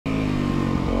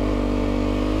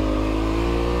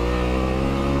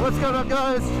going on,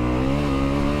 guys?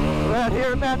 We're out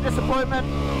here at Mount Disappointment.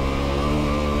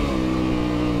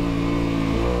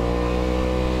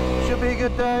 Should be a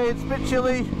good day. It's a bit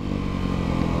chilly.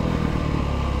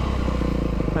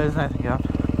 Where's Nathan going?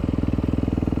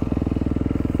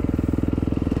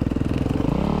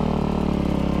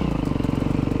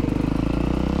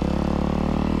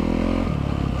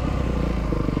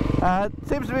 It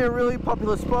seems to be a really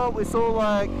popular spot. We saw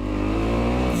like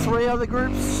 3 other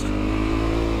groups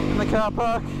in the car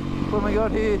park when we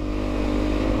got here.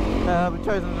 We've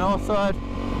chosen the north side.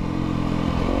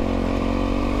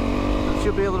 It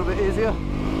should be a little bit easier.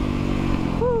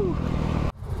 Woo.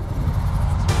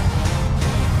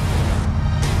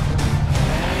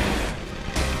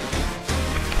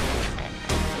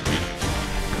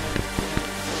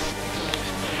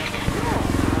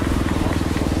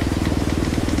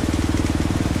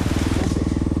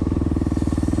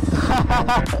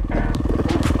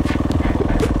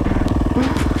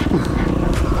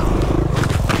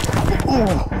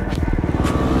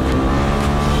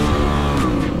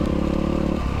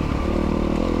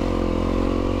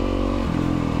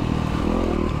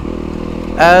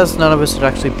 As none of us had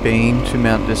actually been to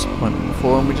Mount Disappointment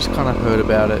before, and we just kind of heard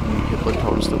about it, and people had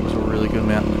told us that it was a really good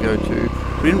mountain to go to,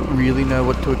 we didn't really know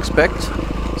what to expect,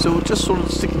 so we're just sort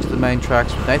of sticking to the main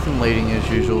tracks with Nathan leading as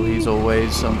usual. He's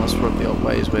always, unless we're up the old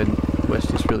ways when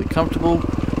Westy's really comfortable,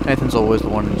 Nathan's always the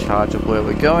one in charge of where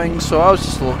we're going, so I was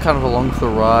just kind of along for the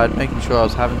ride, making sure I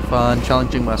was having fun,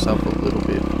 challenging myself a little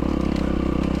bit.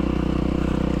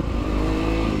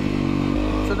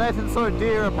 So Nathan saw a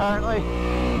deer apparently,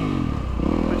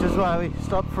 which is why we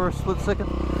stopped for a split second.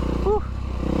 Whew.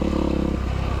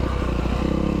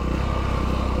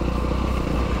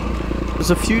 There's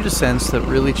a few descents that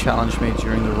really challenged me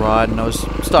during the ride, and I was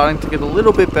starting to get a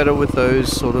little bit better with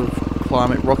those sort of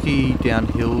climate rocky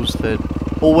downhills that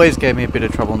always gave me a bit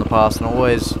of trouble in the past, and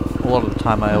always, a lot of the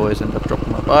time I always end up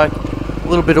dropping my bike. A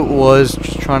little bit it was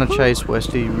just trying to chase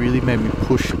Westy, really made me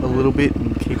push a little bit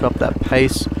and keep up that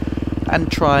pace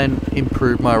and try and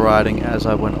improve my riding as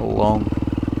I went along.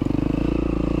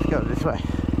 Let's go this way.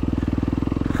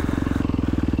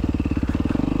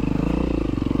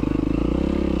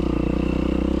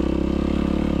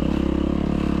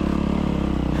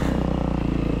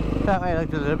 That may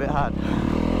look a little bit hard.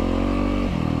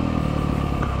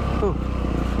 Ooh.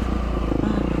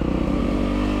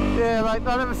 Yeah, like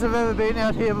none of us have ever been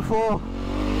out here before,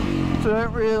 so I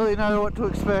don't really know what to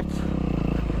expect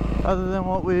other than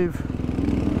what we've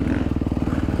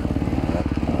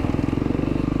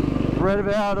read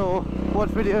about or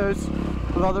watched videos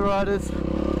of other riders.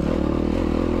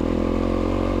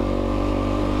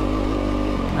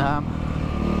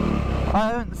 I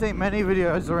haven't seen many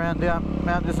videos around down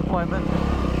Mount Disappointment.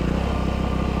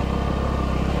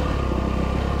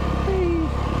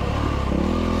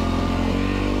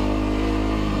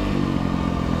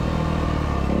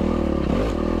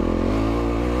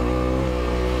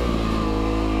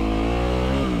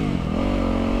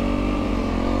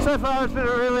 So far it's been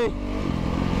a really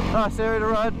nice area to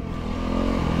ride.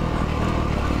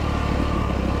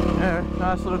 You know,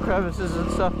 nice little crevices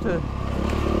and stuff to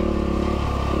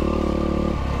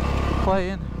play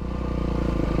in.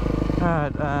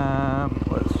 Alright,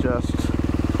 let's just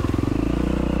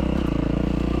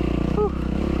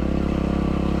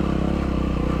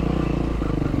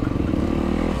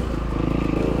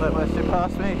let Westy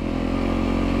pass me.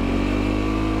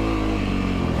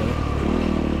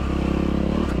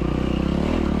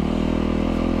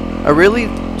 I really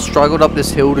struggled up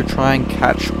this hill to try and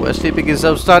catch Westy because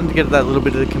I was starting to get that little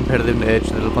bit of the competitive edge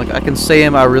that I'm like, I can see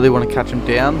him, I really want to catch him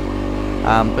down,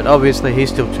 but obviously he's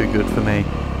still too good for me.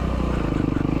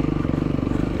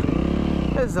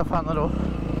 This is a fun little...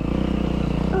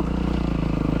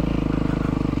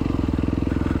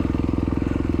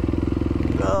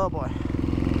 Oh boy,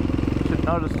 should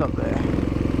not have stopped there.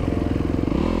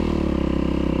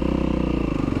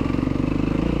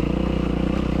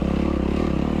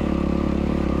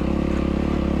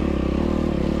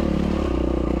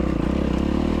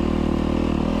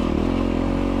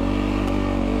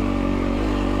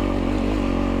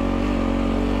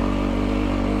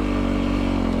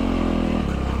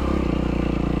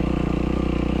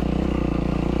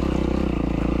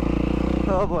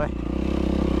 Oh boy.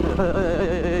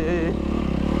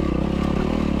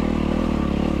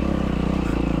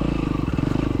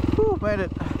 Ooh, made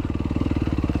it.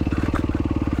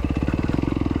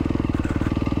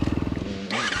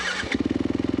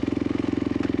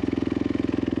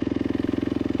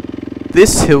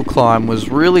 This hill climb was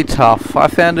really tough. I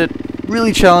found it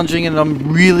really challenging, and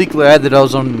I'm really glad that I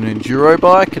was on an enduro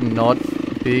bike and not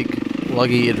a big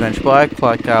luggy adventure bike,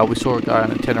 like we saw a guy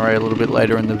on a Tenere a little bit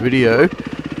later in the video.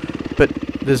 But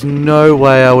there's no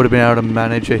way I would have been able to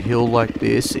manage a hill like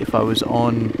this if I was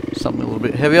on something a little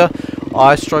bit heavier.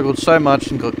 I struggled so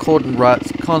much and got caught in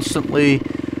ruts constantly.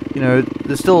 You know,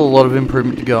 there's still a lot of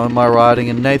improvement to go in my riding,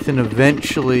 and Nathan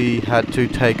eventually had to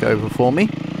take over for me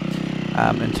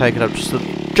and take it up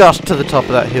just to the top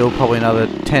of that hill, probably another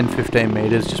 10-15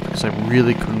 meters, just because I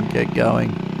really couldn't get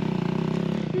going.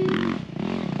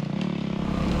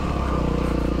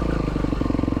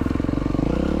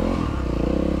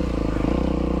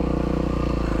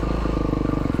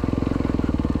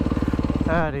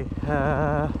 Howdy.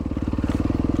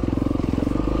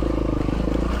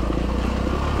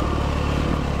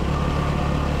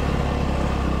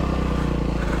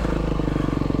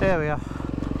 There we are.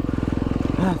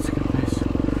 That's a good place.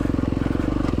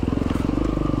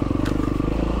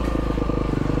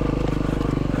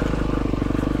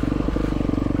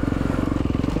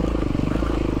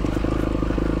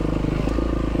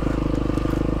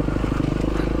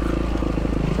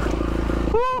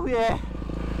 Woo, yeah.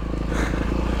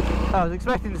 I was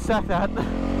expecting to sack that.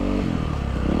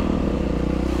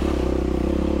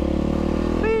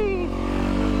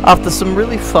 After some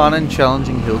really fun and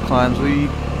challenging hill climbs, we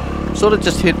sort of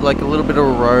just hit like a little bit of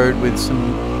a road with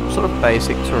some sort of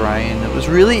basic terrain. It was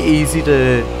really easy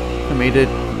for me to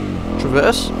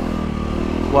traverse.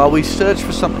 While we searched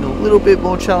for something a little bit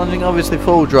more challenging, obviously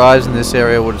four-wheel drives in this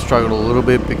area would have struggled a little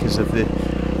bit because of the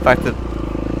fact that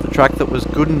the track that was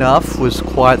good enough was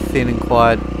quite thin and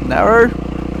quite narrow,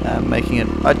 making it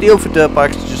ideal for dirt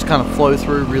bikes to just kind of flow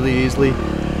through really easily,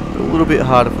 but a little bit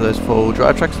harder for those four-wheel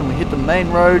drive tracks. And we hit the main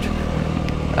road.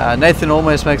 Nathan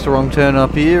almost makes a wrong turn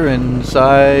up here, and so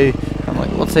I'm like,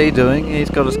 what's he doing? He's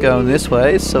got us going this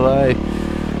way, so I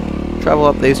travel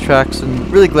up these tracks,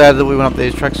 and really glad that we went up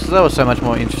these tracks because they were so much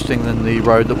more interesting than the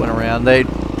road that went around. They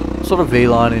sort of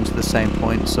V-line into the same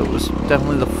point, so it was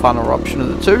definitely the funner option of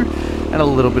the two, and a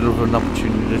little bit of an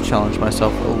opportunity to challenge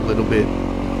myself a little bit.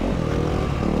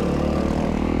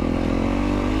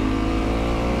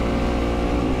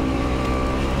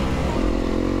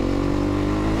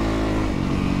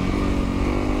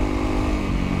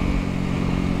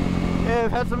 Yeah,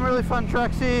 we've had some really fun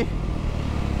tracks here.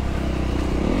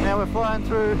 Now we're flying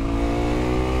through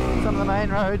some of the main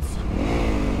roads.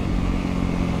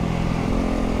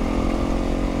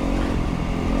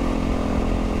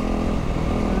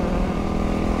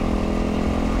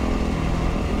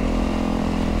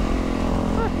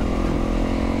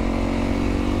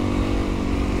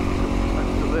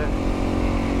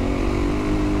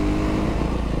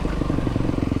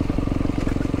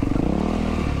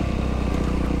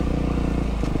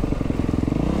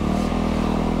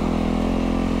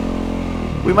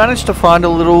 We managed to find a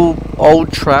little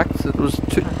old track that was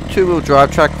two-wheel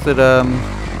drive track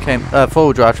that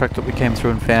four-wheel drive track that we came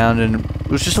through and found, and it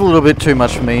was just a little bit too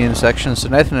much for me in sections, so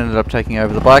Nathan ended up taking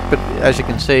over the bike. But as you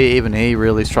can see, even he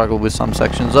really struggled with some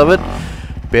sections of it,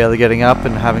 barely getting up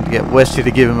and having to get Westy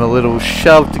to give him a little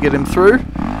shove to get him through.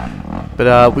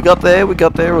 But we got there.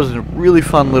 It was a really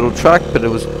fun little track, but it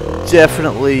was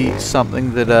definitely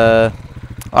something that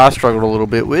I struggled a little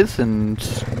bit with, and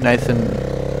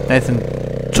Nathan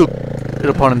took it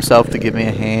upon himself to give me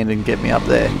a hand and get me up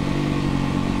there.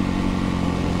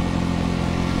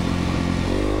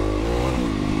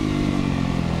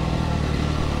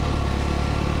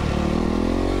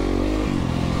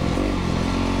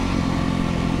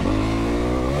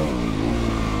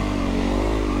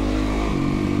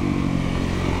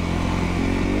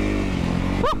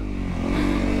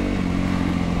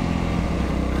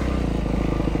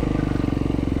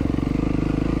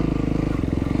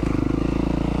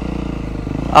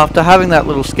 After having that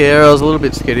little scare, I was a little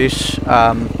bit skittish,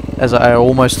 as I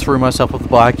almost threw myself off the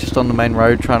bike just on the main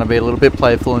road, trying to be a little bit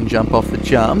playful and jump off the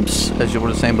jumps. As you would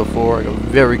have seen before, I got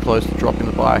very close to dropping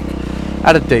the bike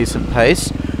at a decent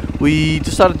pace. We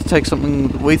decided to take something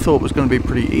that we thought was going to be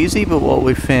pretty easy, but what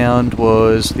we found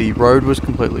was the road was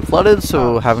completely flooded, so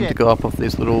we were having to go up off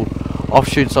these little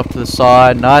offshoots off to the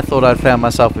side, and I thought I'd found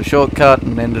myself a shortcut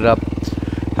and ended up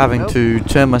having to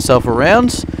turn myself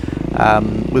around.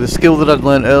 With a skill that I'd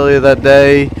learned earlier that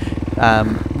day,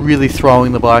 really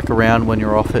throwing the bike around when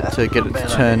you're off it to get it to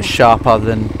turn sharper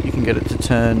than you can get it to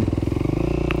turn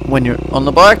when you're on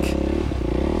the bike.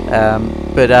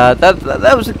 But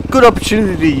that was a good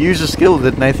opportunity to use a skill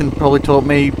that Nathan probably taught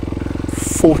me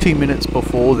 40 minutes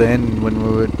before then when we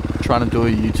were trying to do a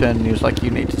U-turn, and he was like, you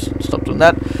need to stop doing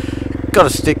that. Got a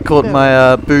stick caught in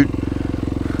my boot,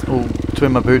 or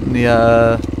between my boot and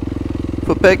the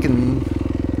foot peg, and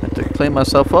to clean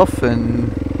myself off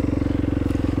and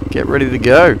get ready to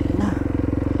go.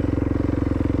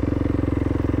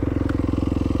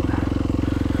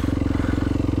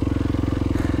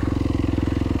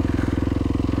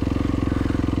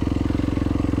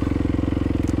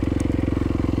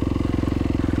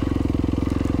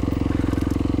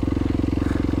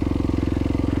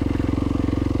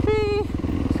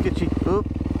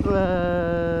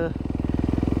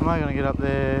 I gonna get up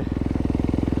there?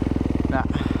 Nah.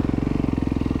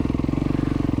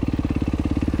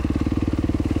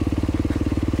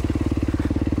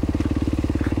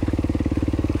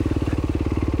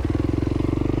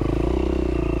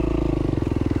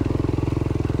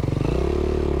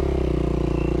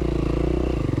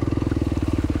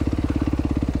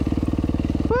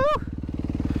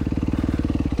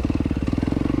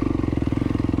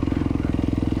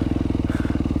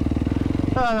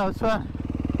 Oh, that was fun.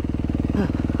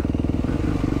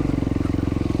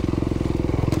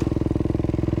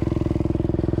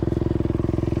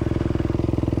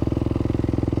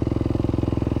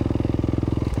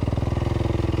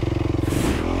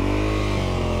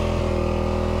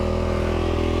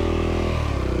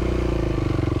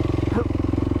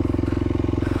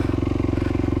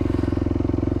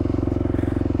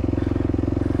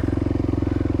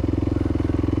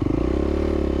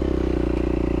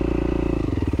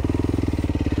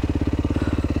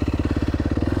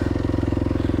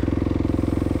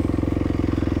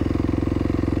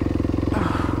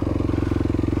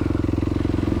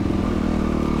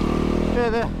 Yeah,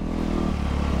 the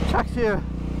tracks here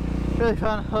really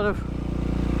fun, a lot of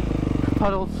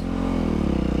puddles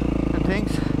and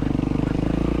things,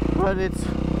 but it's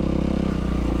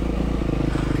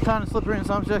kind of slippery in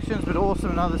some sections but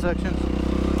awesome in other sections.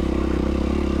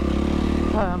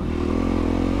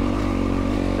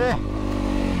 Yeah,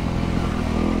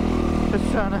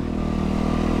 just trying to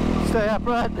stay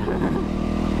upright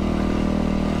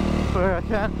where I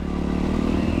can.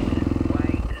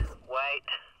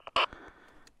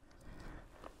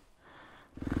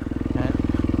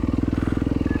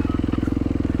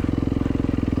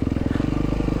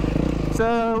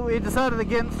 So we decided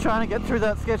against trying to get through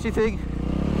that sketchy thing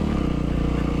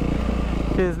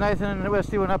because Nathan and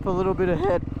Westy went up a little bit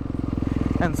ahead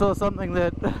and saw something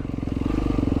that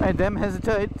made them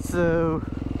hesitate, so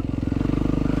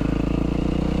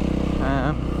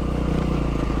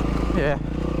yeah,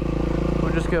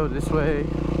 we'll just go this way,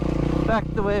 back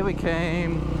the way we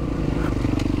came.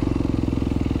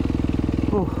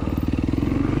 Ooh.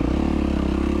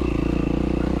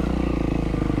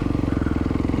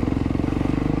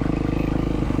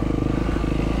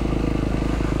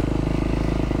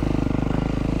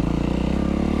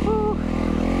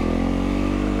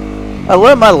 I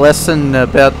learned my lesson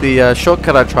about the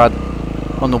shortcut I tried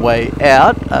on the way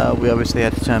out. We obviously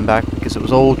had to turn back because it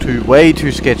was all way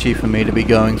too sketchy for me to be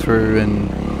going through and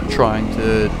trying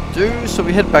to do. So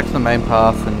we headed back to the main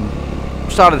path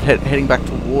and started heading back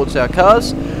towards our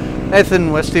cars. Nathan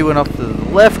and Westy went off to the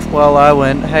left while I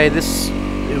went, hey, it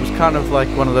was kind of like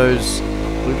one of those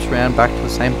loops around back to the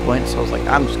same point. So I was like,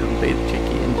 I'm just going to be the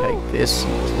cheeky and take this.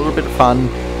 It was a little bit of fun.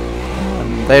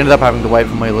 They ended up having to wait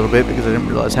for me a little bit because I didn't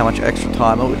realise how much extra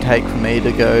time it would take for me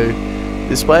to go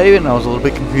this way, and I was a little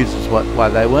bit confused as to why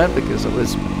they weren't, because it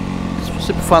was a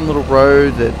super fun little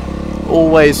road that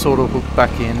always sort of hooked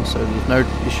back in, so there's no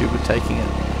issue with taking it.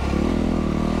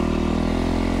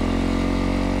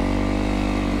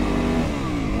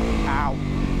 Ow.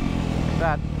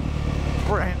 That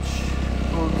branch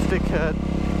will stick hurt.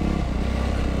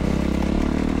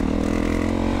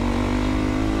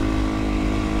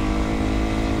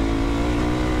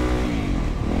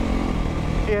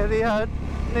 Yeah, the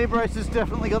knee braces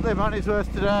definitely got their money's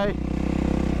worth today.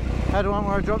 Had one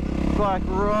where I dropped the bike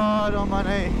right on my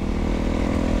knee.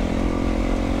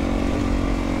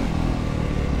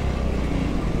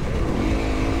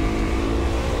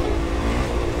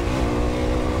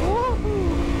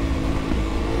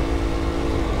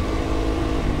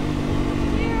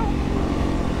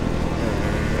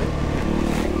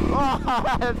 Oh,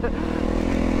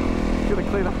 get a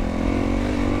cleaner.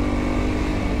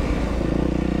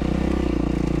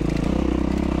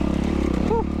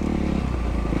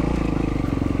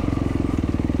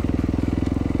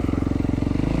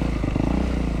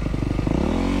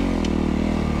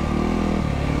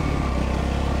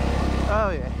 Oh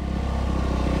yeah.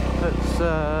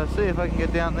 Let's see if I can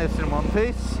get down this in one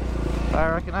piece. I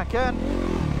reckon I can.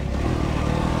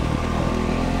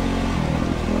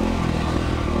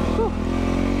 Whew.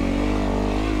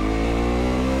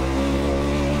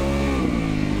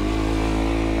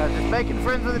 Just making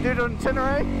friends with a dude on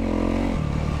itinerary.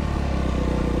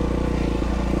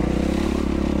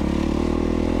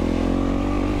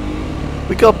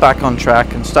 We got back on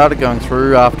track and started going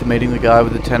through after meeting the guy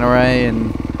with the Tenere,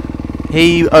 and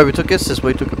he overtook us as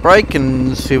we took a break,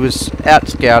 and he was out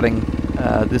scouting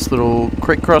this little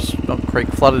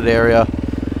flooded area.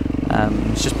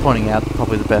 He's just pointing out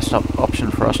probably the best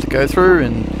option for us to go through,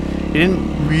 and he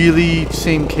didn't really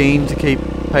seem keen to keep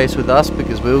pace with us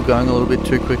because we were going a little bit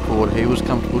too quick for what he was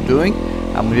comfortable doing.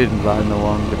 and we did invite him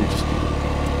along, but he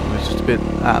was just a bit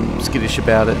skittish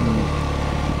about it,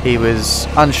 and he was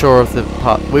unsure of the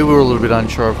part. We were a little bit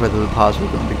unsure of whether the paths we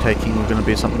were going to be taking were going to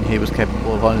be something he was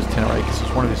capable of on his Tenere, because it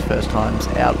was one of his first times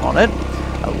out on it.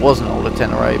 It was an older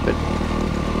Tenere, but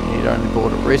he'd only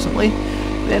bought it recently.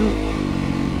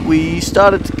 Then we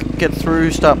started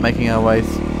to start making our way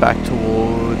back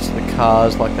towards the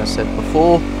cars, like I said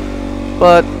before,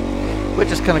 but we're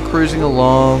just kind of cruising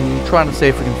along, trying to see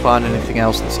if we can find anything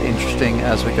else that's interesting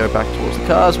as we go back towards the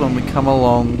cars. When we come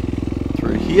along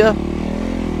through here,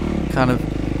 kind of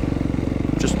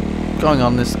just going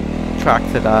on this track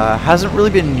that hasn't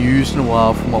really been used in a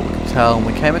while from what we could tell, and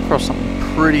we came across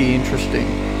something pretty interesting.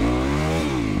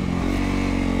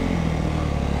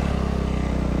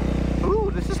 Ooh,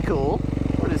 this is cool.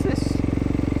 What is this?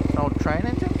 An old train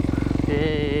engine?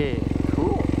 Yeah,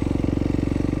 cool.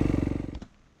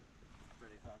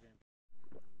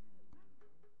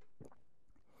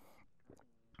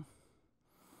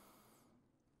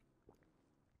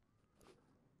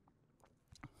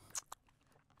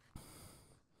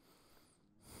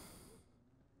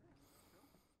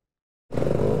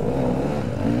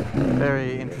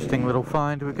 Very interesting little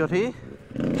find we've got here.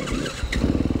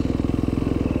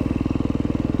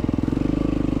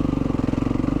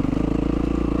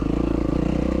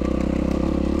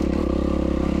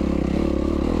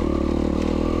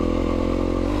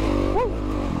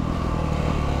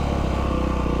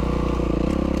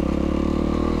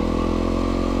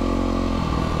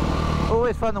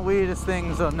 Always find the weirdest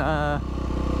things on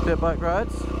dirt bike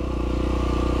rides.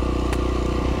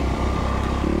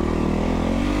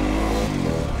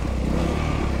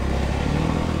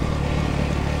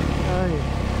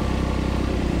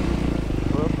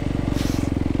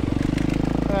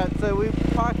 Alright, so we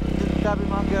parked at the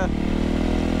Yamaha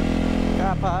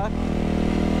car park.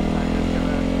 I'm just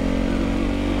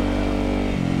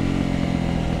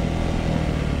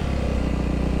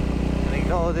gonna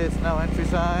ignore this no entry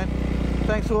sign.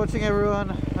 Thanks for watching,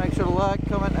 everyone. Make sure to like,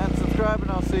 comment and subscribe,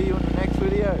 and I'll see you in the next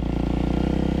video.